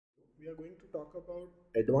we are going to talk about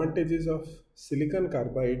advantages of silicon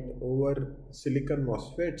carbide over silicon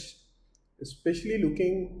MOSFETs, especially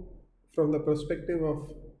looking from the perspective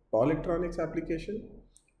of power electronics application,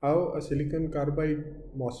 how a silicon carbide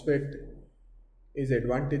MOSFET is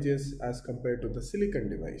advantageous as compared to the silicon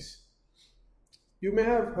device. You may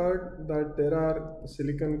have heard that there are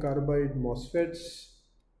silicon carbide MOSFETs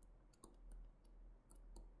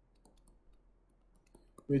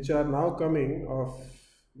which are now coming of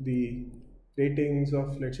the ratings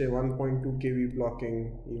of, let's say, 1.2 kV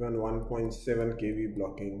blocking, even 1.7 kV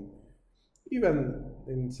blocking. Even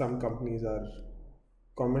in some companies are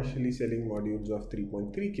commercially selling modules of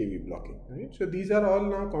 3.3 kV blocking, right? So these are all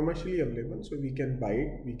now commercially available, so we can buy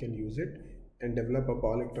it, we can use it and develop a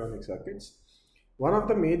power electronic circuits. One of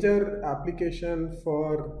the major application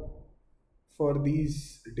for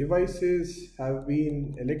these devices have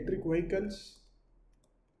been electric vehicles.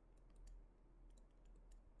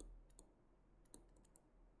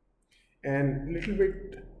 And little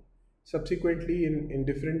bit subsequently in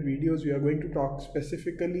different videos we are going to talk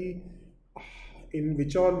specifically in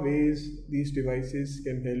which all ways these devices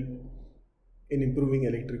can help in improving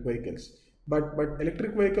electric vehicles. But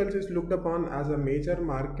electric vehicles is looked upon as a major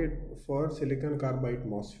market for silicon carbide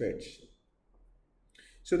MOSFETs.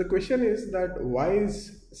 So the question is that why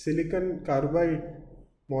is silicon carbide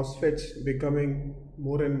MOSFETs becoming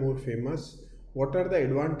more and more famous? What are the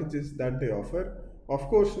advantages that they offer? Of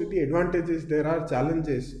course, with the advantages there are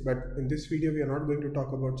challenges, but in this video we are not going to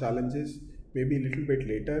talk about challenges, maybe a little bit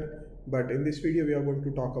later. But in this video we are going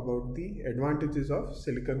to talk about the advantages of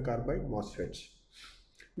silicon carbide MOSFETs.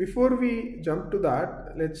 Before we jump to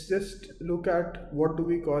that, let's just look at what do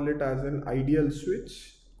we call it as an ideal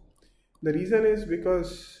switch. The reason is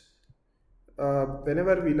because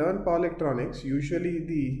whenever we learn power electronics, usually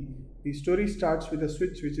the story starts with a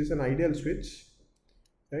switch which is an ideal switch,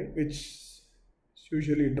 right, which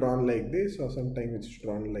usually drawn like this, or sometimes it's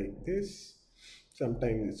drawn like this,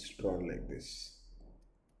 sometimes it's drawn like this.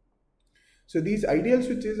 So these ideal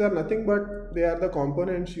switches are nothing but they are the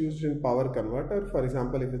components used in power converter. For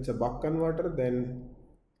example, if it's a buck converter, then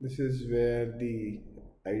this is where the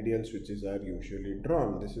ideal switches are usually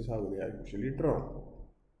drawn. This is how they are usually drawn,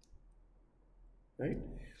 right?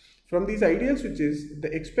 From these ideal switches,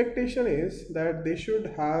 the expectation is that they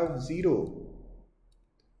should have zero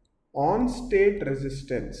on-state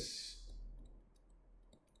resistance.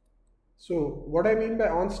 So what I mean by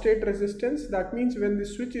on-state resistance, that means when the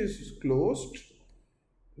switch is closed,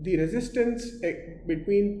 the resistance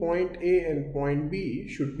between point A and point B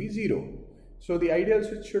should be zero. So the ideal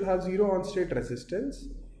switch should have zero on-state resistance.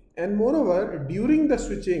 And moreover, during the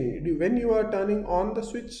switching, when you are turning on the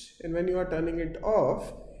switch and when you are turning it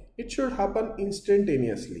off, it should happen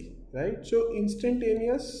instantaneously, right? So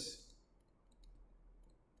instantaneous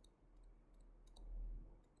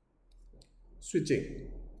switching.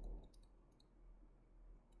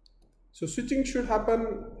 So switching should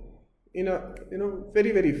happen in a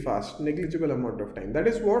very fast, negligible amount of time. That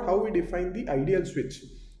is how we define the ideal switch.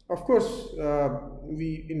 Of course,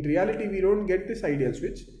 in reality we don't get this ideal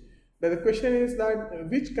switch, but the question is that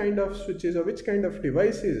which kind of switches or which kind of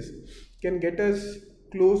devices can get us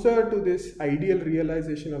closer to this ideal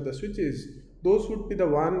realization of the switches. Those would be the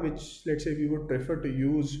one which, let's say, we would prefer to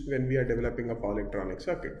use when we are developing a power electronic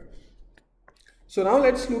circuit. So now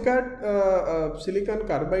let's look at silicon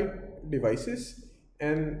carbide devices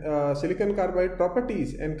and silicon carbide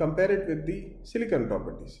properties and compare it with the silicon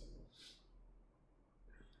properties.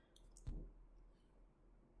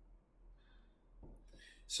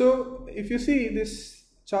 So if you see, this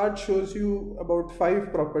chart shows you about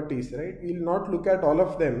 5 properties, right? We will not look at all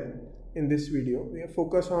of them in this video. We will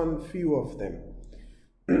focus on few of them.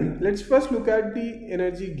 Let's first look at the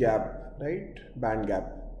energy gap, right? Band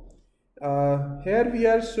gap. Here we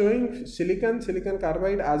are showing silicon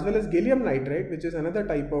carbide as well as gallium nitride, which is another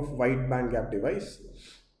type of wide band gap device.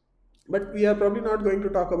 But we are probably not going to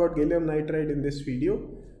talk about gallium nitride in this video.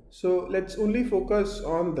 So let's only focus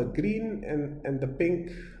on the green and the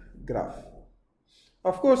pink graph.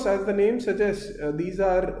 Of course, as the name suggests, these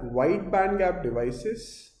are wide band gap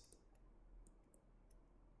devices.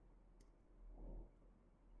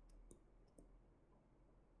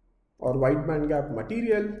 Or wide band gap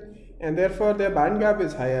material, and therefore their band gap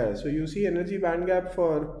is higher. So you see energy band gap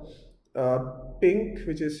for pink,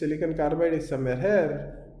 which is silicon carbide, is somewhere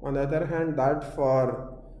here. On the other hand, that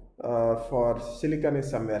for silicon is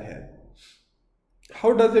somewhere here.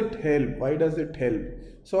 How does it help? Why does it help?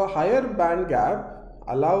 So a higher band gap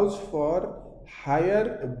allows for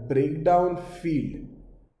higher breakdown field,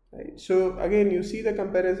 right? So again, you see the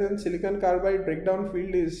comparison, silicon carbide breakdown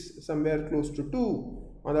field is somewhere close to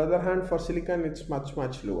 2, On the other hand, for silicon, it's much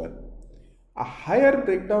lower. A higher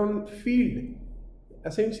breakdown field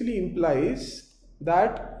essentially implies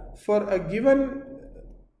that for a given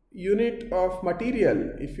unit of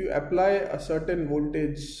material, if you apply a certain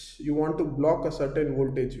voltage, you want to block a certain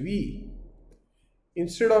voltage V,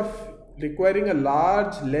 instead of requiring a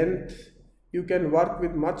large length, you can work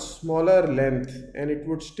with much smaller length and it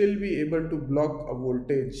would still be able to block a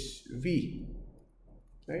voltage V.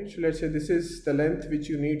 Right? So let's say this is the length which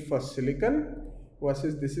you need for silicon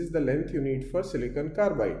versus this is the length you need for silicon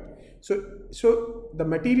carbide. So the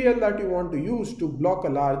material that you want to use to block a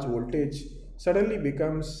large voltage suddenly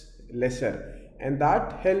becomes lesser, and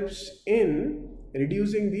that helps in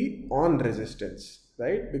reducing the on resistance,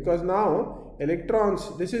 right? Because now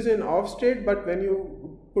electrons, this is in off state, but when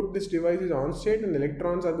you put this device is on state and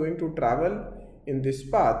electrons are going to travel in this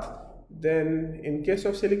path, then in case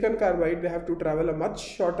of silicon carbide they have to travel a much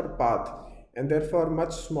shorter path and therefore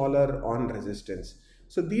much smaller on resistance.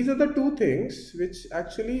 So these are the two things which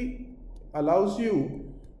actually allows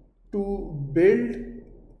you to build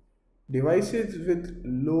devices with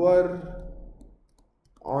lower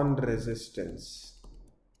on resistance,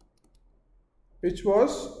 which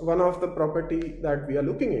was one of the property that we are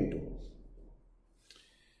looking into.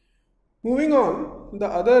 Moving on, the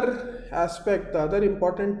other aspect, the other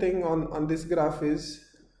important thing on this graph is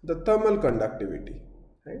the thermal conductivity.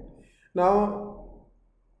 Right? Now,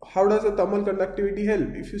 how does the thermal conductivity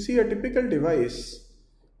help? If you see a typical device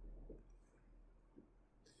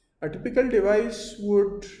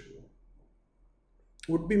would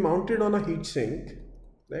be mounted on a heat sink,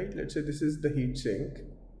 right? Let's say this is the heat sink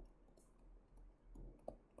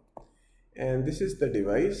and this is the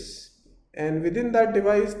device, and within that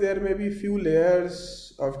device there may be few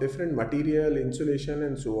layers of different material, insulation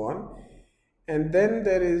and so on, and then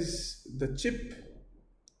there is the chip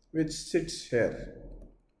which sits here,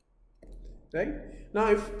 right?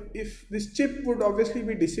 Now if this chip would obviously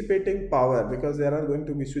be dissipating power, because there are going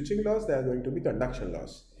to be switching loss, there are going to be conduction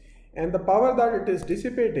loss, and the power that it is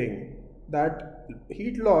dissipating, that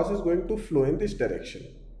heat loss is going to flow in this direction.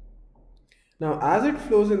 Now as it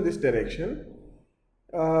flows in this direction,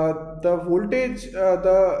 the voltage,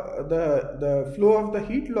 the flow of the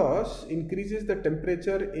heat loss increases the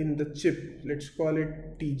temperature in the chip. Let's call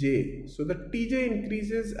it Tj. So the Tj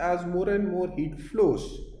increases as more and more heat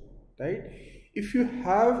flows, right? If you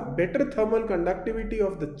have better thermal conductivity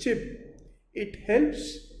of the chip, it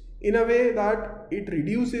helps in a way that it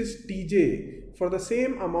reduces Tj for the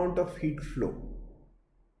same amount of heat flow,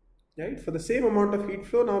 right? For the same amount of heat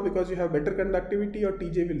flow, now because you have better conductivity, your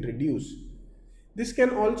Tj will reduce. This can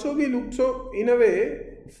also be looked, so in a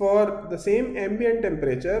way, for the same ambient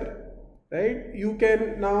temperature, right, you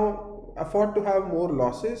can now afford to have more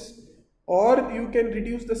losses, or you can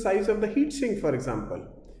reduce the size of the heat sink, for example,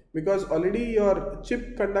 because already your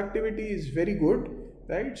chip conductivity is very good,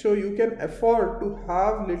 right? So you can afford to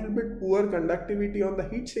have little bit poor conductivity on the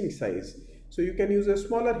heat sink size. So you can use a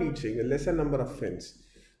smaller heat sink, a lesser number of fins.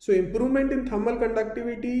 So improvement in thermal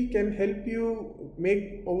conductivity can help you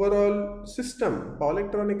make overall system, power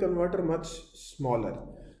electronic converter, much smaller.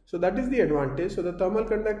 So that is the advantage. So the thermal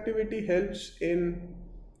conductivity helps in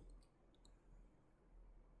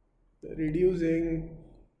reducing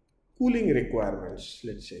cooling requirements,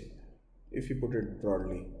 let's say, if you put it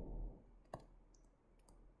broadly.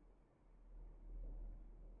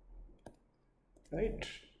 Right.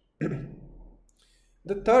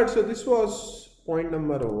 The third, so this was point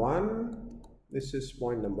number 1, this is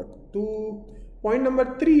point number 2. Point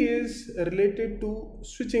number 3 is related to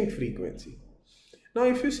switching frequency. Now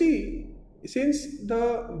if you see, since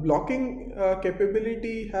the blocking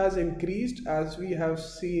capability has increased, as we have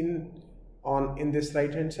seen in this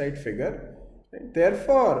right hand side figure, right?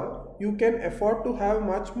 Therefore you can afford to have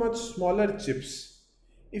much smaller chips.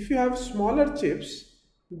 If you have smaller chips,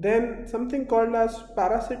 then something called as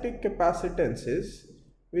parasitic capacitances,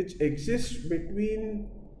 which exist between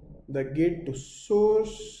the gate to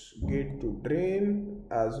source, gate to drain,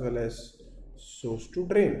 as well as source to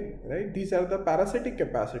drain, right? These are the parasitic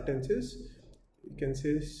capacitances. You can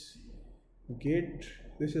say gate,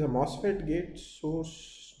 this is a MOSFET, gate,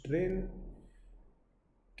 source, drain,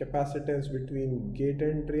 capacitance between gate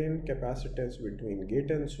and drain, capacitance between gate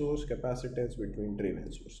and source, capacitance between drain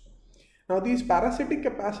and source. Now these parasitic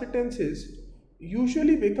capacitances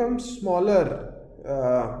usually become smaller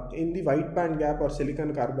in the wide band gap or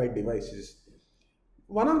silicon carbide devices.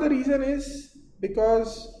 One of the reason is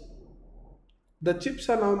because the chips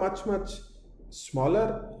are now much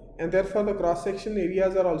smaller, and therefore the cross section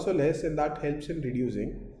areas are also less, and that helps in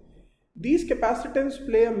reducing. These capacitance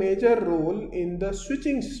play a major role in the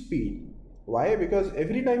switching speed. Why? Because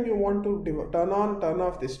every time you want to turn on, turn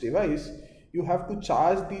off this device, you have to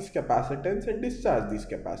charge these capacitance and discharge these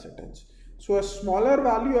capacitance. So a smaller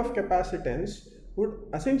value of capacitance would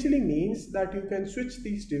essentially means that you can switch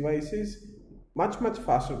these devices much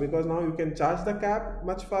faster, because now you can charge the cap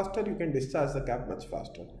much faster, you can discharge the cap much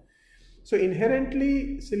faster. So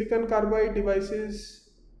inherently silicon carbide devices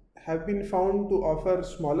have been found to offer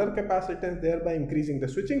smaller capacitance, thereby increasing the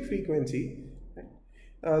switching frequency.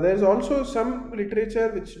 There's also some literature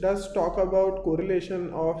which does talk about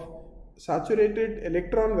correlation of saturated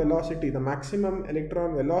electron velocity, the maximum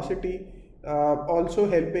electron velocity, also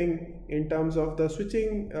helping in terms of the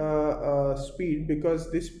switching speed,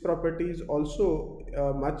 because this property is also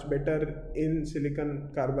much better in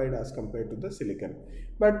silicon carbide as compared to the silicon.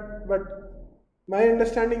 But my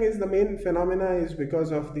understanding is the main phenomena is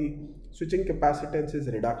because of the switching capacitances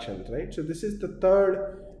reduction, right? So this is the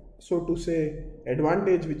third, so to say,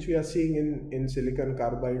 advantage which we are seeing in silicon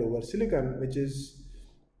carbide over silicon, which is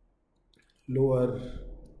lower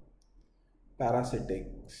parasitic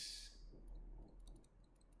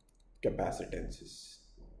capacitances.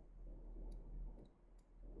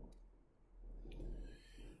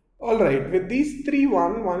 Alright, with these three,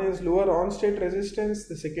 one is lower on-state resistance,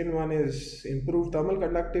 the second one is improved thermal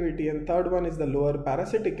conductivity, and third one is the lower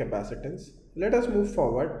parasitic capacitance. Let us move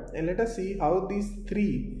forward and let us see how these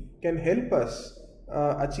three can help us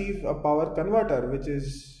achieve a power converter which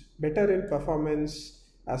is better in performance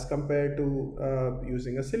as compared to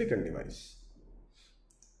using a silicon device.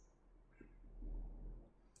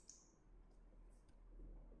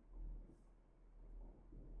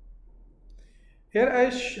 Here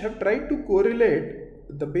I have tried to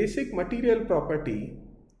correlate the basic material property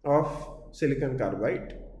of silicon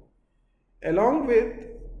carbide along with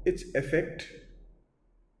its effect,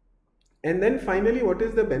 and then finally what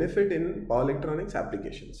is the benefit in power electronics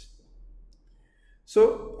applications.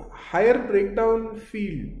 So higher breakdown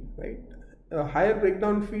field, right? A higher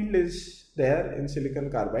breakdown field is there in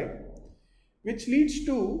silicon carbide, which leads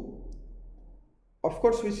to, of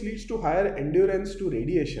course, which leads to higher endurance to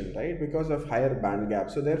radiation, right? Because of higher band gap.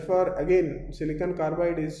 So therefore, again, silicon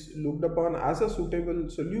carbide is looked upon as a suitable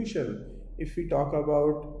solution if we talk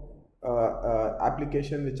about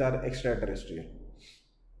applications which are extraterrestrial.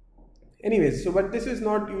 Anyways, so but this is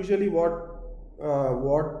not usually what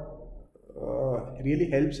really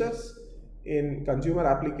helps us in consumer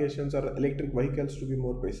applications or electric vehicles, to be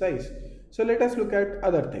more precise. So let us look at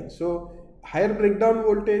other things. So higher breakdown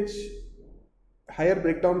voltage, higher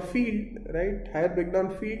breakdown field, right? Higher breakdown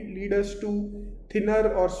field lead us to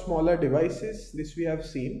thinner or smaller devices. This we have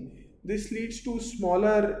seen. This leads to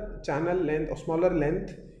smaller channel length or smaller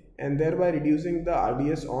length, and thereby reducing the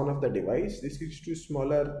RDS on of the device. This leads to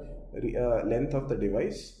smaller length of the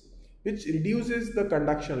device, which reduces the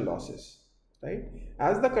conduction losses, right?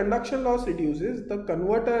 As the conduction loss reduces, the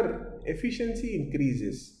converter efficiency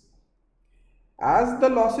increases. As the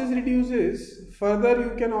losses reduces, further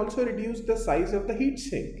you can also reduce the size of the heat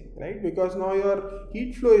sink, right? Because now your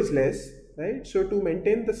heat flow is less, right? So to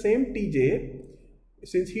maintain the same TJ,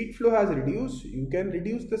 since heat flow has reduced, you can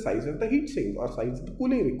reduce the size of the heat sink or size of the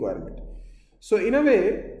cooling requirement. So in a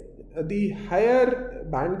way, the higher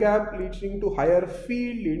band gap leading to higher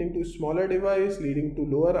field, leading to smaller device, leading to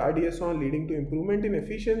lower RDS on, leading to improvement in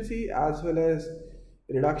efficiency as well as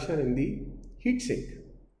reduction in the heat sink.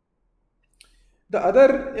 The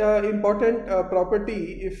other important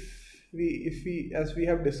property, as we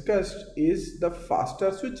have discussed, is the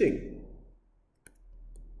faster switching.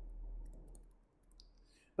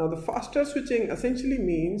 Now, the faster switching essentially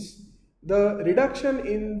means the reduction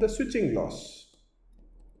in the switching loss,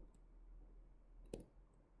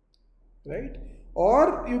 right?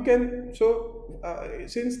 Or you can,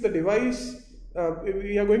 since the device,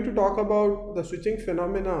 we are going to talk about the switching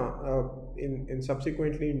phenomena in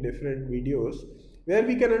subsequently in different videos, where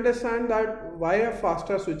we can understand that why a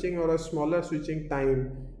faster switching or a smaller switching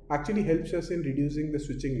time actually helps us in reducing the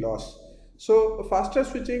switching loss. So a faster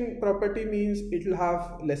switching property means it will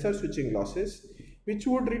have lesser switching losses, which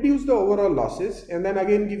would reduce the overall losses and then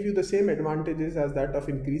again give you the same advantages as that of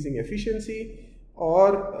increasing efficiency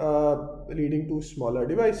or leading to smaller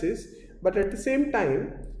devices. But at the same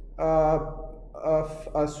time,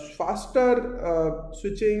 a faster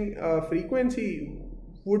switching frequency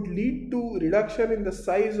would lead to reduction in the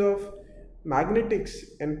size of magnetics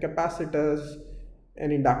and capacitors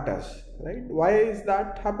and inductors, right? Why is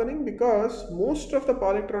that happening? Because most of the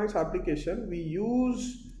power electronics application, we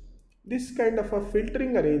use this kind of a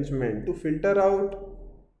filtering arrangement to filter out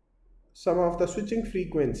some of the switching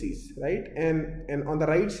frequencies, right? And on the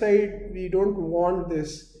right side, we don't want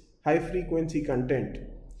this high frequency content.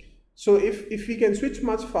 So if we can switch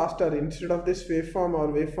much faster, instead of this waveform, our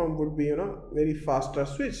waveform would be, very faster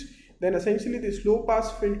switch, then essentially this low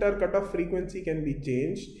pass filter cutoff frequency can be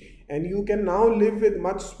changed, and you can now live with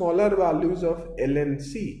much smaller values of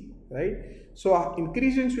LNC, right? So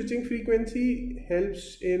increase in switching frequency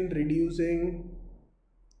helps in reducing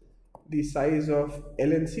the size of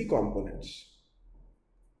LNC components.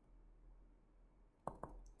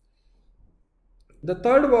 The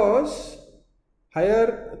third was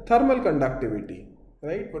higher thermal conductivity,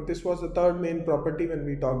 right? But this was the third main property when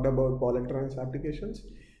we talked about Ball electronics applications.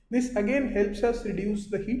 This again helps us reduce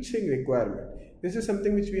the heat sink requirement. This is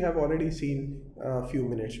something which we have already seen a few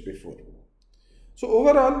minutes before. So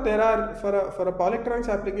overall, there are, for a Ball electronics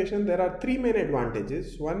application, there are three main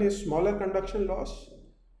advantages. One is smaller conduction loss,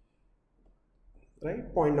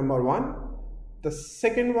 right? Point number one. The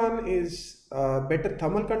second one is better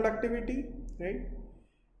thermal conductivity, right?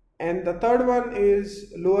 And the third one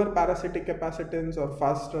is lower parasitic capacitance or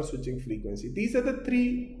faster switching frequency. These are the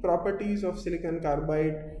three properties of silicon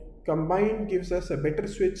carbide. Combined gives us a better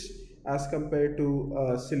switch as compared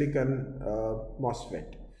to silicon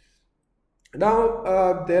MOSFET.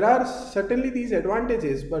 Now, there are certainly these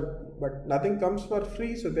advantages, but nothing comes for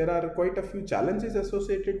free. So there are quite a few challenges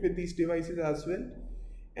associated with these devices as well.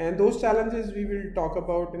 And those challenges we will talk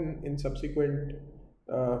about in subsequent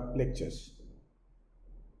lectures.